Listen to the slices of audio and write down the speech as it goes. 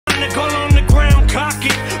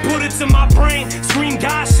in my brain scream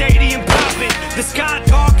God, shady, and pop it. The sky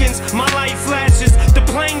darkens, my light flashes. The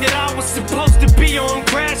plane that I was supposed to be on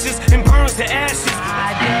crashes and burns to ashes.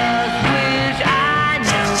 I just wish I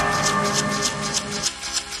knew.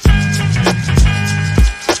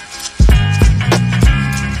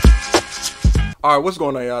 Alright, what's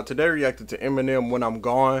going on, y'all? Today reacted to Eminem, When I'm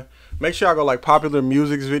Gone. Make sure y'all go like Popular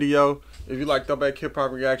Music's video. If you like throwback hip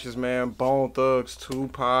hop reactions, man, Bone Thugs,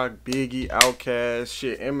 Tupac, Biggie, Outkast,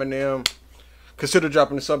 shit, Eminem, consider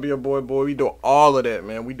dropping the sub of your boy. We do all of that,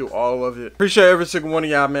 man. We do all of it. Appreciate every single one of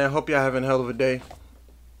y'all, man. Hope y'all having a hell of a day.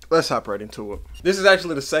 Let's hop right into it. This is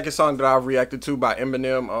actually the second song that I've reacted to by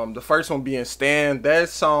Eminem. The first one being Stan. That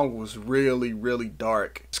song was really, really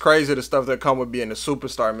dark. It's crazy the stuff that come with being a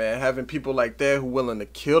superstar, man. Having people like that who willing to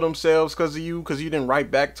kill themselves because of you, because you didn't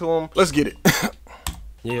write back to them. Let's get it.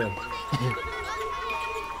 Yeah.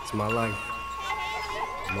 It's my life.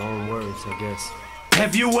 My own words, I guess.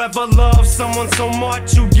 Have you ever loved someone so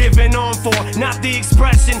much you giving on for? Not the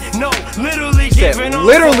expression, no, literally giving on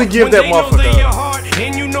literally for. Give When that they know motherfucker they're your heart,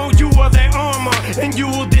 and you know you are their armor, and you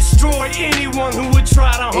will destroy anyone who would try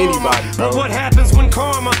to harm her. But what happens when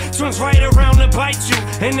karma turns right around to bite you,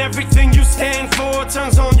 and everything you stand for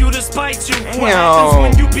turns on you to spite you? Damn. What happens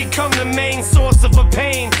when you become the main source of a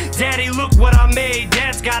pain? Daddy, look what I made.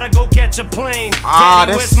 Dad's gotta go catch a plane.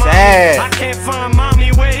 Daddy, that's sad. I can't find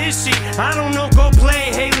mommy, where is she? I don't know, go play.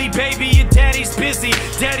 Haley, baby, your daddy's busy.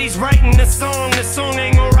 Daddy's writing the song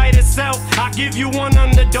ain't gonna write itself. I give you one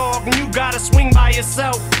underdog and you gotta swing by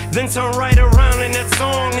yourself. Then turn right around in that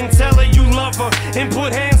song and tell her you love her, and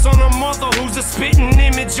put hands on her mother who's a spitting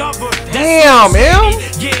image of her. Damn, man.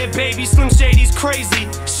 Yeah, baby, Slim Shady's crazy.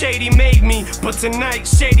 Shady made me, but tonight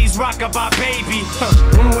Shady's rockin' by baby.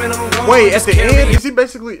 When I'm gone, wait, at the end, is he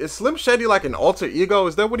basically, is Slim Shady like an alter ego?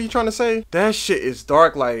 Is that what he's trying to say? That shit is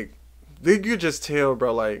dark. Like, you could just tell,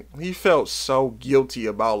 bro, like, he felt so guilty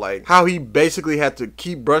about, like, how he basically had to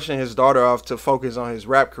keep brushing his daughter off to focus on his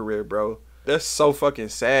rap career, bro. That's so fucking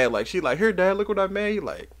sad. Like, she like, here, dad, look what I made.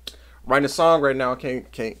 Like, writing a song right now,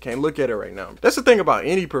 can't look at it right now. That's the thing about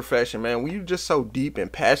any profession, man. When you just so deep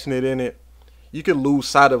and passionate in it, you can lose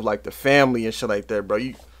sight of, like, the family and shit like that, bro.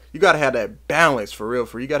 You gotta have that balance, for real.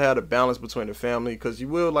 You gotta have the balance between the family, because you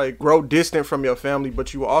will, like, grow distant from your family,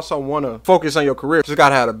 but you also want to focus on your career. Just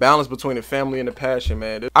gotta have the balance between the family and the passion,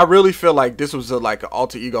 man. I really feel like this was like an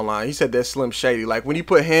alter ego line. He said that Slim Shady, like, when he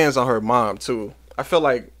put hands on her mom too, I feel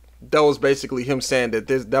like that was basically him saying that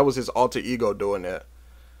that was his alter ego doing that.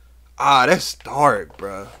 Ah, that's dark,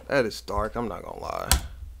 bro. That is dark, I'm not gonna lie.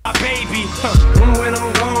 Baby, when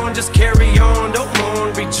I'm gone, just carry on, don't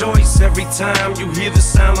mourn, rejoice. Every time you hear the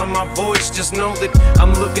sound of my voice, just know that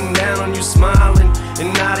I'm looking down on you, smiling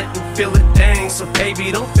and nodding and feel it, dang. So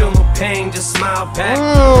baby, don't feel no pain, just smile back.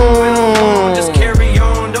 When I'm gone, just carry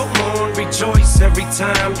on, don't mourn, rejoice. Every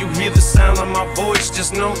time you hear the sound of my voice,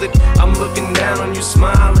 just know that I'm looking down on you,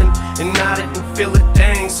 smiling and nodding and feel it,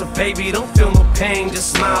 dang. So baby, don't feel no pain,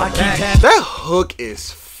 just smile back. That hook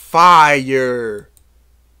is fire.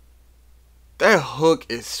 That hook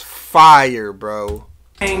is fire, bro.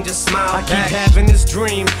 Just smile. I keep having this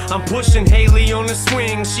dream. I'm pushing Haley on the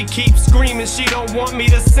swing. She keeps screaming she don't want me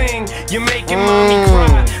to sing. You're making mommy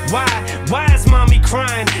cry. Why is mommy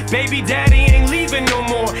crying? Baby daddy ain't leaving no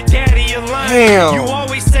more. Daddy, you're lying. Damn. You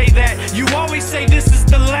always say that. You always say this is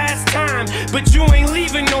the last time, but you ain't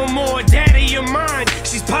leaving no more. Daddy, you're mine.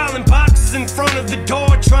 She's piling boxes in front of the door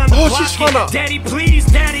trying to block it. Daddy, please.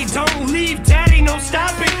 Daddy, don't leave. Daddy, no,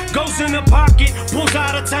 stop it. Goes in the pocket, pulls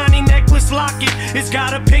out a tiny necklace locket. It's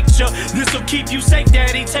got a picture. This'll keep you safe,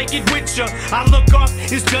 daddy, take it with ya. I look up,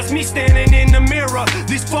 it's just me standing in the mirror.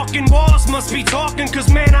 These fucking walls must be talking,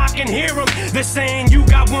 cause man, I can hear them. They're saying you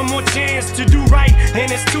got one more chance to do right,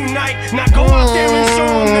 and it's tonight. Now go out there and show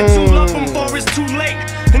them that you love them, for it's too late.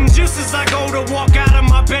 And just as I go to walk out of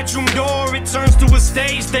my bedroom door, it turns to a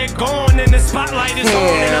stage, they're gone, and the spotlight is on.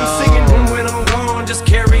 And I'm singing, when I'm gone, just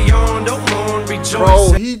carry on, don't mourn, rejoice.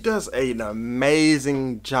 Bro, he does an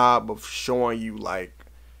amazing job of showing you, like,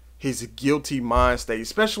 his guilty mind state,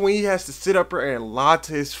 especially when he has to sit up there and lie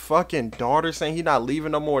to his fucking daughter, saying he not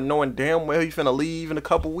leaving no more, knowing damn well he finna leave in a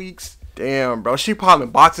couple weeks. Damn, bro, she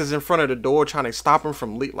piling boxes in front of the door trying to stop him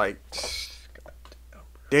from like,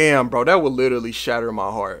 damn, bro, that would literally shatter my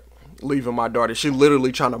heart, leaving my daughter. She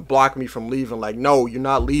literally trying to block me from leaving. Like, no, you're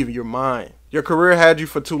not leaving, you're mine. Your career had you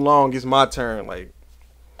for too long, it's my turn. Like,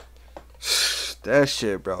 that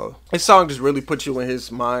shit, bro. This song just really put you in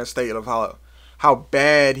his mind state of how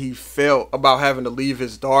bad he felt about having to leave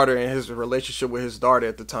his daughter and his relationship with his daughter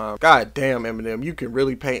at the time. God damn, Eminem, you can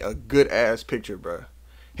really paint a good ass picture, bro.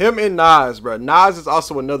 Him and Nas, bro. Nas is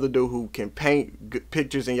also another dude who can paint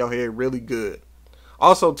pictures in your head really good.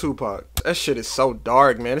 Also Tupac. That shit is so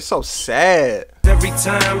dark, man. It's so sad. Every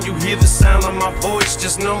time you hear the sound of my voice,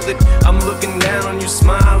 just know that I'm looking down on you,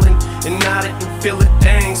 smiling and nodding and feel a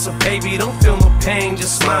thing. So baby, don't feel no pain,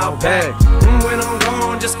 just smile back. And when I'm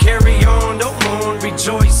gone, just carry on, don't mourn,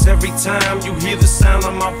 rejoice. Every time you hear the sound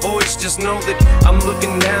of my voice, just know that I'm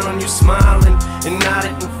looking down on you, smiling and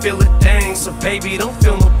nodding and feel a thing. So baby, don't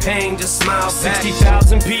feel no pain, just smile back.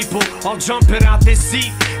 60,000 people all jumping out their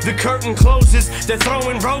seat. The curtain closes, they're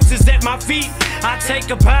throwing roses at my feet. I take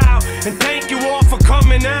a bow and thank you all for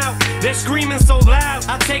coming out. They're screaming so loud,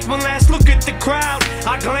 I take one last look at the crowd.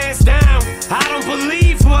 I glance down, I don't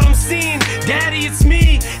believe what I'm seeing. Daddy, it's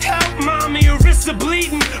me, help mommy, your wrists are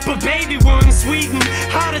bleeding. But baby, we're in Sweden,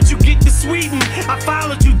 how did you get to Sweden? I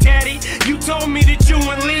followed you, daddy, you told me that you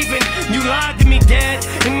weren't leaving. You lied to me, dad,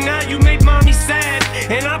 and now you made mommy sad.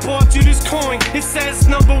 And I bought you this coin, it says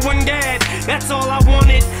 #1 dad. That's all I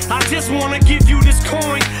wanted, I just wanna give you this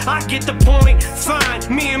coin. I get the point, fine,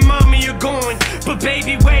 me and mommy are going. But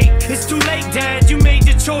baby, wait, it's too late, dad, you made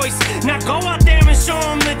your choice. Now go out there and show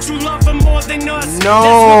them that you love them more than us. No.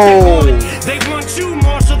 That's what they want. They want you,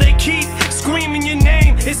 Marshall, they keep screaming your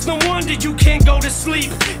name. It's no wonder you can't go to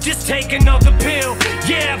sleep. Just take another pill,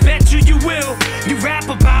 yeah, I bet you will. You rap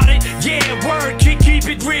about it, yeah, word, keep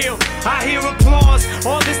it real. I hear applause,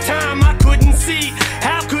 all this time I couldn't see.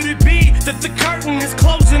 How could it be that the curtain is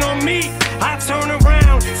closing on me? I turn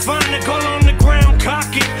around, find a gun on the ground, cock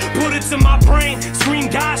it, put it to my brain, scream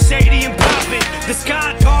die shady and pop it. The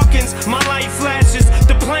sky darkens, my light flashes.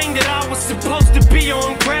 The plane that I was supposed to be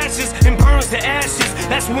on crashes and burns to ashes.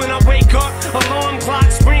 That's when I wake up, alarm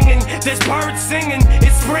clock's ringing. There's birds singing,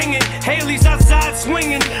 it's springing. Haley's outside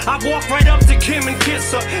swinging. I walk right up to Kim and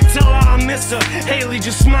kiss her, tell her I miss her. Haley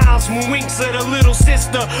just smiles and winks at her little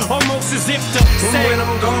sister, almost as if to say, when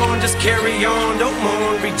I'm gone, just carry on, don't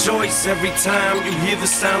mourn, rejoice. Every time you hear the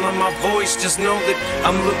sound of my voice, just know that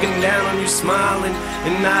I'm looking down on you, smiling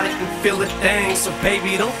and nodding and feel a thing. So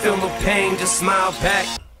baby, don't feel no pain, just smile back.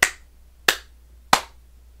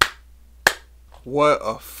 What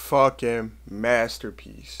a fucking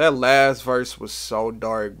masterpiece. That last verse was so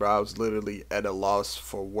dark, bro. I was literally at a loss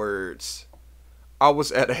for words. I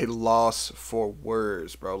was at a loss for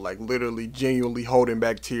words, bro. Like, literally, genuinely holding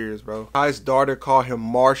back tears, bro. How his daughter called him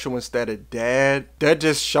Marshall instead of dad. That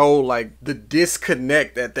just showed, like, the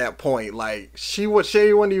disconnect at that point. Like, she ain't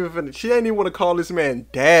even want to call this man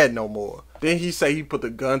dad no more. Then he say he put the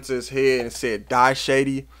gun to his head and said, die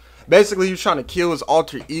shady. Basically, he was trying to kill his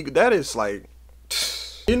alter ego. That is, like,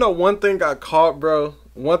 you know, one thing got caught, bro.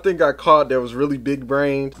 One thing got caught that was really big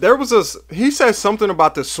brained. He said something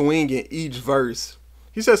about the swing in each verse.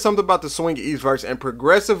 He said something about the swing in each verse, and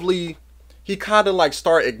progressively, he kind of like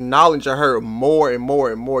started acknowledging her more and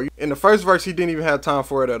more and more. In the first verse, he didn't even have time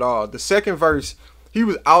for it at all. The second verse, he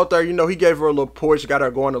was out there, you know, he gave her a little push, got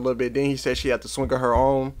her going a little bit. Then he said she had to swing of her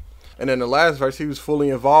own. And then the last verse, he was fully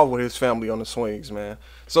involved with his family on the swings, man.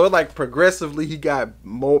 So it like progressively he got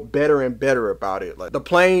better and better about it. Like the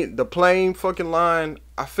plain fucking line,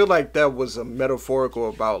 I feel like that was a metaphorical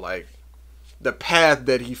about like the path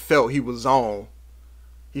that he felt he was on.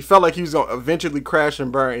 He felt like he was gonna eventually crash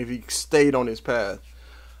and burn if he stayed on his path.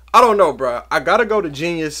 I don't know, bro. I gotta go to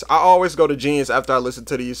Genius. I always go to Genius after I listen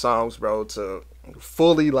to these songs, bro, to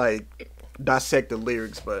fully like dissect the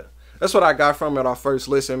lyrics, but that's what I got from it on first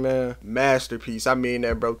listen, man. Masterpiece. I mean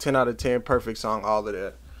that, bro. 10 out of 10. Perfect song. All of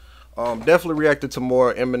that. Definitely reacted to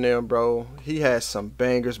more Eminem, bro. He has some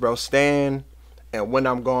bangers, bro. Stan and When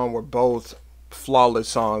I'm Gone were both flawless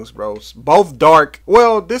songs, bro. Both dark.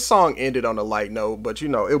 Well, this song ended on a light note, but you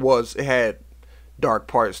know, it had dark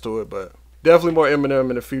parts to it, but definitely more Eminem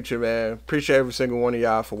in the future, man. Appreciate every single one of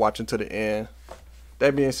y'all for watching to the end.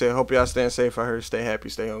 That being said, hope y'all staying safe out here. Stay happy,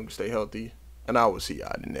 stay hungry, stay healthy. And I will see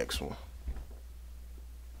y'all in the next one.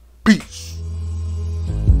 Peace.